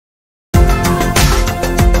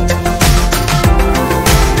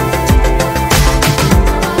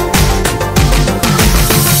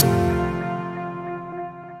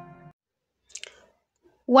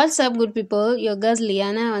What's up, good people? Your girl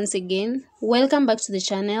Liana once again. Welcome back to the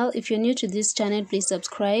channel. If you're new to this channel, please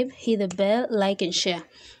subscribe, hit the bell, like and share.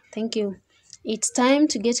 Thank you. It's time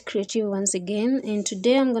to get creative once again, and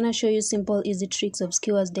today I'm gonna show you simple easy tricks of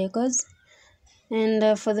skewers decors.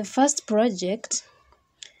 And for the first project,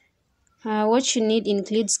 what you need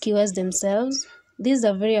includes skewers themselves. These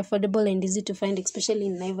are very affordable and easy to find, especially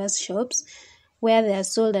in Naivas shops, where they are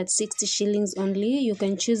sold at 60 shillings only. You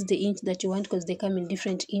can choose the inch that you want because they come in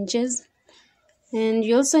different inches. And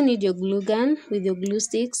you also need your glue gun with your glue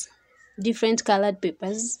sticks, different colored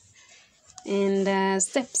papers, and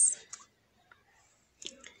steps.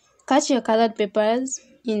 Cut your colored papers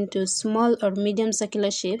into small or medium circular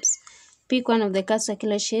shapes. Pick one of the cut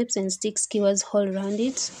circular shapes and stick skewers all around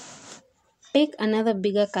it. Pick another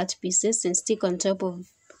bigger cut pieces and stick on top of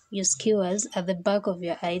your skewers at the back of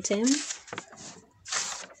your item.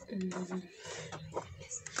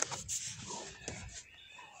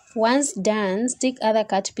 Once done, stick other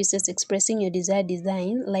cut pieces expressing your desired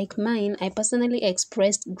design. Like mine, I personally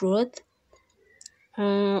expressed growth.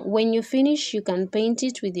 When you finish, you can paint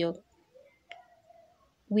it with the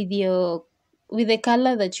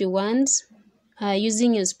color that you want,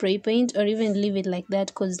 using your spray paint, or even leave it like that,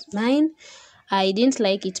 because mine, I didn't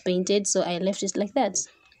like it painted, so I left it like that.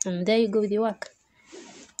 And there you go with your work.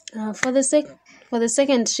 For the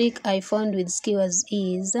second trick I found with skewers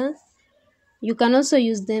is you can also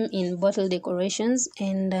use them in bottle decorations,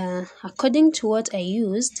 and according to what I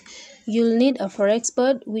used, you'll need a forex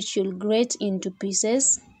board which you'll grate into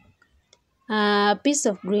pieces, a piece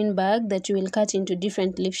of green bag that you will cut into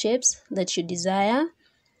different leaf shapes that you desire,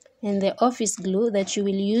 and the office glue that you will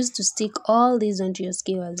use to stick all these onto your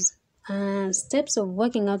skewers. Steps of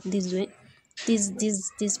working out this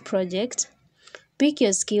project: pick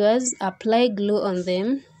your skewers, apply glue on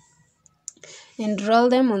them, and roll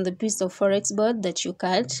them on the piece of forex board that you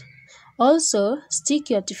cut. Also, stick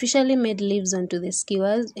your artificially made leaves onto the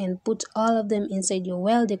skewers and put all of them inside your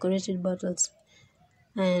well-decorated bottles.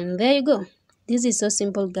 And there you go. This is so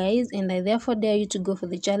simple, guys, and I therefore dare you to go for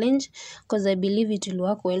the challenge because I believe it will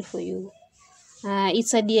work well for you.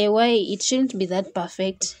 It's a DIY. It shouldn't be that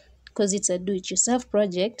perfect because it's a do-it-yourself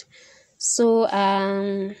project. So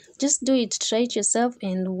just do it, try it yourself,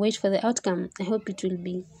 and wait for the outcome. I hope it will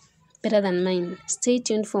be better than mine. Stay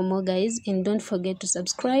tuned for more, guys, and don't forget to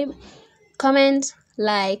subscribe, comment,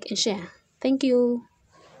 like and share. Thank you.